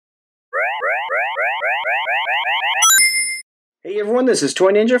Hey everyone, this is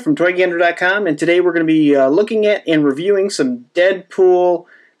Toy Ninja from ToyGander.com, and today we're going to be looking at and reviewing some Deadpool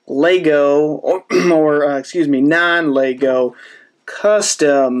Lego, or non-Lego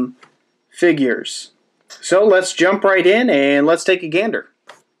custom figures. So let's jump right in and let's take a gander.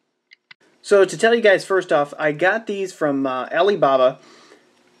 So to tell you guys first off, I got these from Alibaba,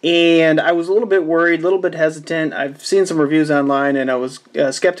 and I was a little bit worried, a little bit hesitant. I've seen some reviews online, and I was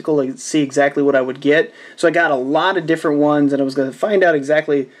skeptical to see exactly what I would get. So I got a lot of different ones, and I was going to find out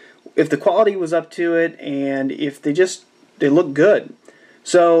exactly if the quality was up to it, and if they look good.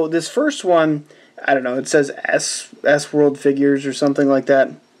 So this first one, I don't know, it says S World Figures or something like that.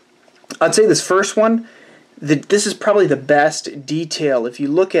 I'd say this first one, this is probably the best detail. If you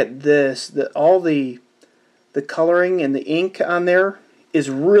look at this, all the coloring and the ink on there is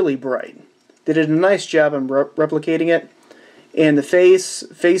really bright. They did a nice job on replicating it, and the face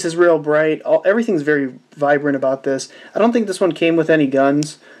is real bright. Everything's very vibrant about this. I don't think this one came with any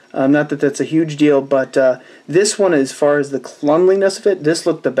guns. Not that that's a huge deal, but this one, as far as the cleanliness of it, this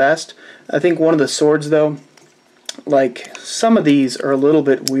looked the best. I think one of the swords, though, like some of these are a little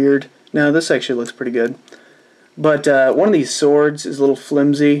bit weird. Now this actually looks pretty good, but one of these swords is a little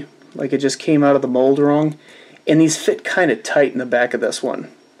flimsy, like it just came out of the mold wrong. And these fit kind of tight in the back of this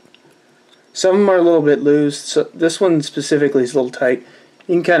one. Some of them are a little bit loose. So this one specifically is a little tight.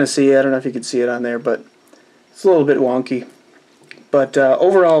 You can kind of see it. I don't know if you can see it on there, but it's a little bit wonky. But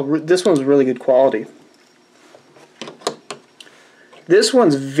overall, this one's really good quality. This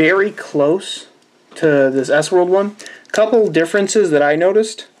one's very close to this S-World one. A couple differences that I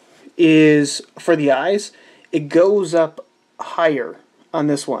noticed is for the eyes, it goes up higher on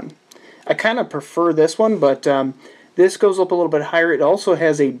this one. I kind of prefer this one, but this goes up a little bit higher. It also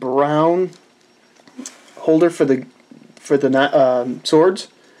has a brown holder for the swords.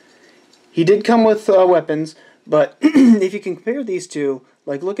 He did come with weapons, but if you can compare these two,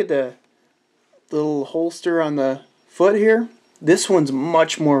 like look at the little holster on the foot here. This one's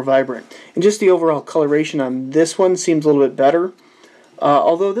much more vibrant, and just the overall coloration on this one seems a little bit better.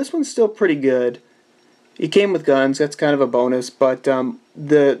 Although this one's still pretty good. He came with guns. That's kind of a bonus, but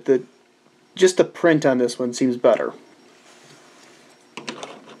just the print on this one seems better.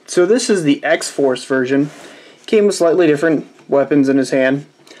 So this is the X-Force version. Came with slightly different weapons in his hand.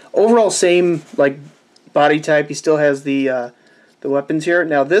 Overall same like body type. He still has the weapons here.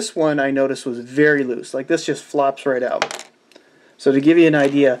 Now this one I noticed was very loose. Like this just flops right out. So to give you an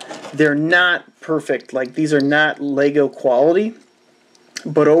idea, they're not perfect. Like these are not Lego quality.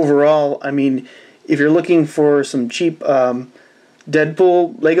 But overall, I mean, if you're looking for some cheap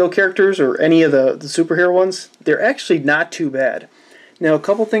Deadpool Lego characters or any of the superhero ones, they're actually not too bad. Now a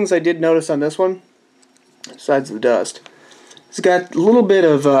couple things I did notice on this one, besides the dust. It's got a little bit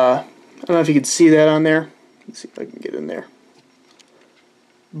of, I don't know if you can see that on there. Let's see if I can get in there.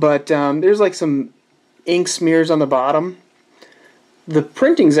 But there's like some ink smears on the bottom. The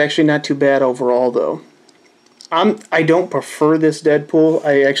printing's actually not too bad overall though. I don't prefer this Deadpool.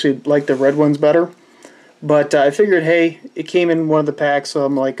 I actually like the red ones better. But I figured, hey, it came in one of the packs, so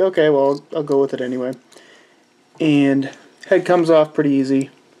I'm like, okay, well, I'll go with it anyway. And head comes off pretty easy.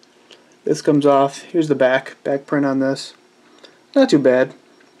 This comes off. Here's the back print on this. Not too bad.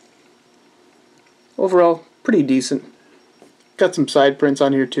 Overall, pretty decent. Got some side prints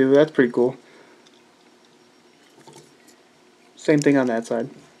on here too. That's pretty cool. Same thing on that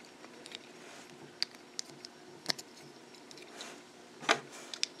side.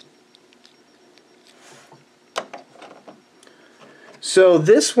 So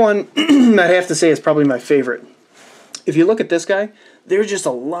this one, I'd have to say, is probably my favorite. If you look at this guy, there's just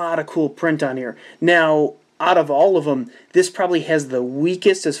a lot of cool print on here. Now, out of all of them, this probably has the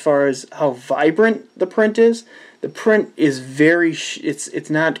weakest as far as how vibrant the print is. The print is very, it's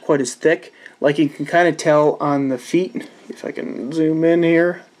not quite as thick. Like you can kind of tell on the feet. If I can zoom in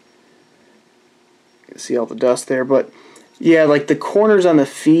here. You can see all the dust there. But yeah, like the corners on the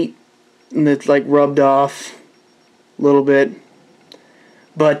feet, and it's like rubbed off a little bit.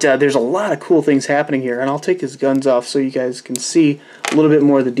 But there's a lot of cool things happening here, and I'll take his guns off so you guys can see a little bit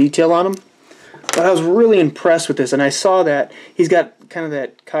more of the detail on him. But I was really impressed with this, and I saw that he's got kind of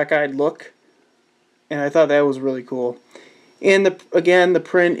that cockeyed look, and I thought that was really cool. And again, the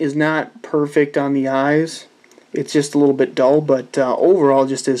print is not perfect on the eyes. It's just a little bit dull, but overall,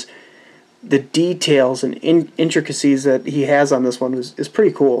 just the details and intricacies that he has on this one is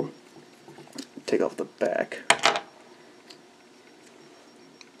pretty cool. Take off the back.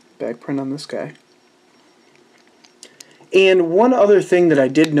 Back print on this guy. And one other thing that I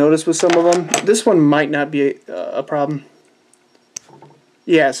did notice with some of them, this one might not be a problem.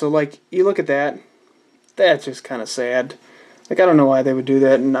 Yeah, so like, you look at that, that's just kind of sad. Like, I don't know why they would do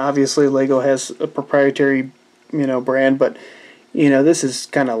that, and obviously Lego has a proprietary, brand, but, this is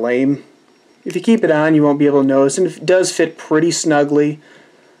kind of lame. If you keep it on, you won't be able to notice, and it does fit pretty snugly,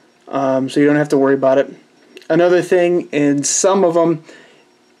 so you don't have to worry about it. Another thing, in some of them,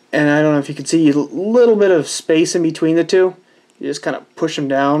 and I don't know if you can see a little bit of space in between the two, you just kind of push them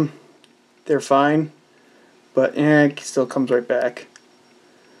down, they're fine, but it still comes right back.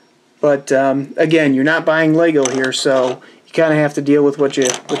 But again, you're not buying Lego here, so you kind of have to deal with what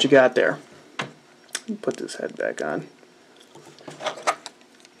you got there. Put this head back on.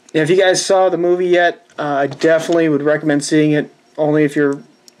 Now, if you guys saw the movie yet, I definitely would recommend seeing it. Only if you're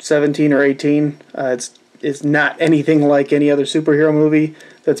 17 or 18. It's not anything like any other superhero movie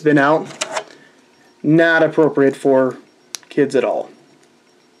that's been out. Not appropriate for kids at all.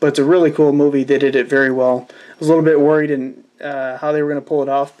 But it's a really cool movie. They did it very well. I was a little bit worried in how they were going to pull it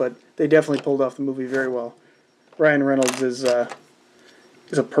off, but they definitely pulled off the movie very well. Ryan Reynolds is a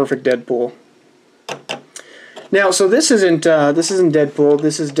perfect Deadpool. Now, so this isn't Deadpool.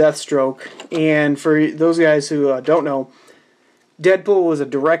 This is Deathstroke. And for those guys who don't know, Deadpool was a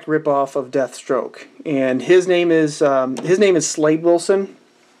direct ripoff of Deathstroke, and his name is Slade Wilson.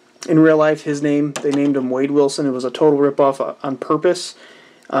 In real life, they named him Wade Wilson. It was a total ripoff on purpose.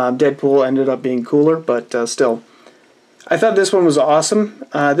 Deadpool ended up being cooler, but still. I thought this one was awesome.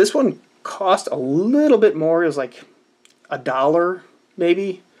 This one cost a little bit more. It was like $1,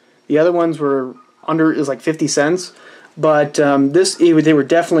 maybe. The other ones were it was like 50 cents. But they were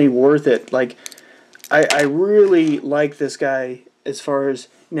definitely worth it. Like, I really like this guy as far as,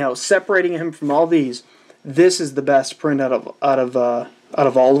 now, separating him from all these. This is the best print out of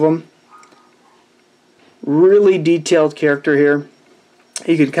all of them. Really detailed character here.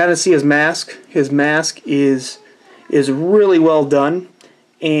 You can kind of see his mask. His mask is really well done,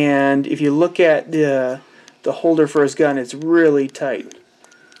 and if you look at the holder for his gun, it's really tight.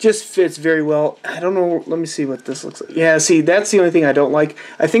 Just fits very well. I don't know. Let me see what this looks like. Yeah, see, that's the only thing I don't like.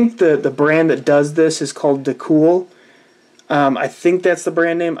 I think the brand that does this is called Decool. I think that's the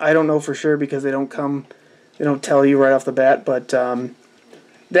brand name. I don't know for sure because they don't tell you right off the bat, but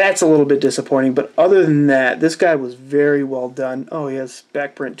that's a little bit disappointing. But other than that, this guy was very well done. Oh, he has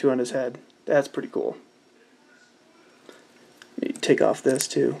back print too on his head. That's pretty cool. Let me take off this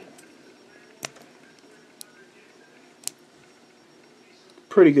too.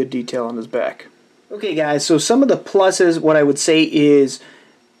 Pretty good detail on his back. Okay, guys, so some of the pluses, what I would say is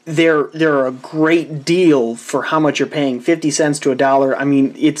they're a great deal for how much you're paying. 50 cents to $1. I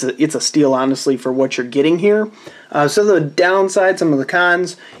mean, it's a steal, honestly, for what you're getting here. So the downside, some of the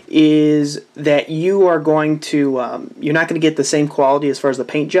cons, is that you are going to you're not going to get the same quality as far as the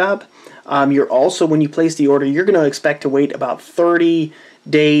paint job. You're also, when you place the order, you're going to expect to wait about 30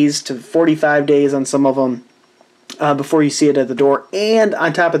 days to 45 days on some of them before you see it at the door. And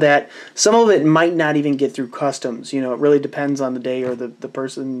on top of that, some of it might not even get through customs. It really depends on the day or the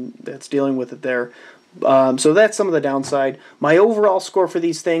person that's dealing with it there. So that's some of the downside. My overall score for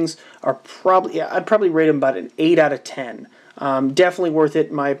these things are I'd probably rate them about an 8 out of 10. Definitely worth it,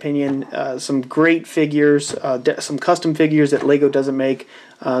 in my opinion. Some great figures, some custom figures that Lego doesn't make.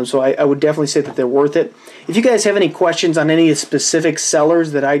 So I would definitely say that they're worth it. If you guys have any questions on any specific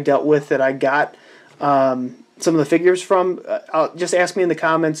sellers that I dealt with, that I got some of the figures from, just ask me in the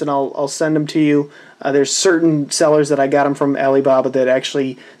comments and I'll send them to you. There's certain sellers that I got them from Alibaba that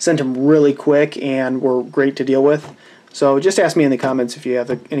actually sent them really quick and were great to deal with. So just ask me in the comments if you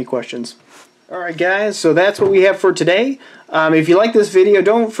have any questions. Alright guys, so that's what we have for today. If you like this video,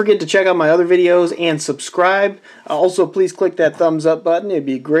 don't forget to check out my other videos and subscribe. Also, please click that thumbs up button. It'd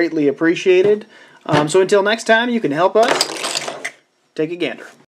be greatly appreciated. So until next time, you can help us take a gander.